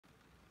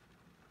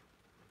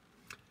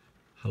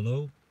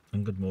Hello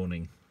and good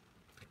morning.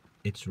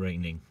 It's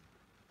raining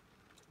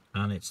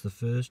and it's the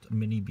first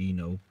mini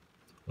Beano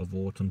of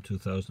autumn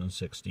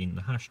 2016.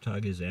 The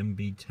hashtag is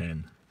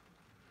MB10.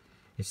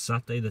 It's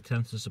Saturday the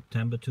 10th of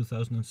September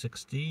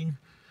 2016.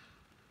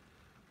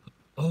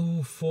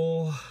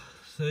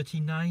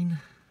 04:39.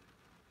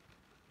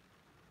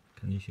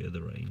 Can you hear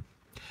the rain?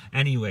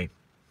 Anyway,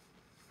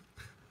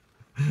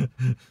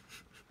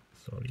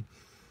 sorry,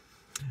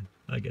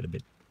 I get a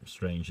bit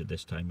strange at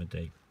this time of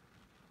day.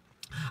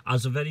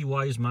 As a very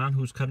wise man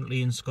who's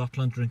currently in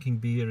Scotland drinking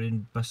beer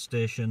in bus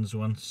stations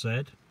once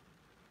said,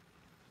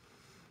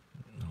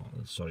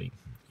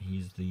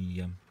 he's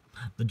the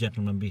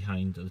gentleman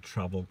behind the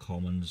Travel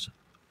Commons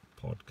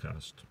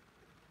podcast.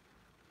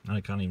 And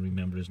I can't even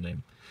remember his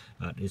name.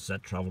 It's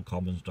at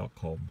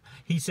travelcommons.com.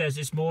 He says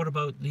it's more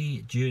about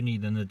the journey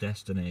than the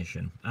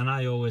destination. And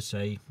I always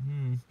say,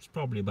 it's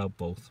probably about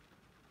both.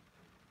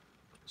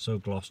 So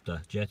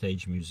Gloucester,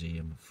 JetAge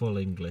Museum, full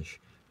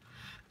English,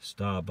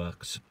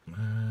 Starbucks,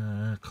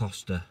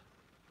 Costa,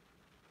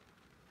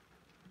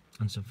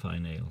 and some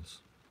fine ales.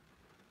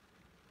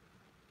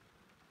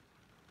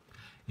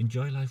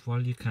 Enjoy life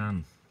while you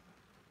can,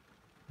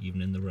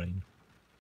 even in the rain.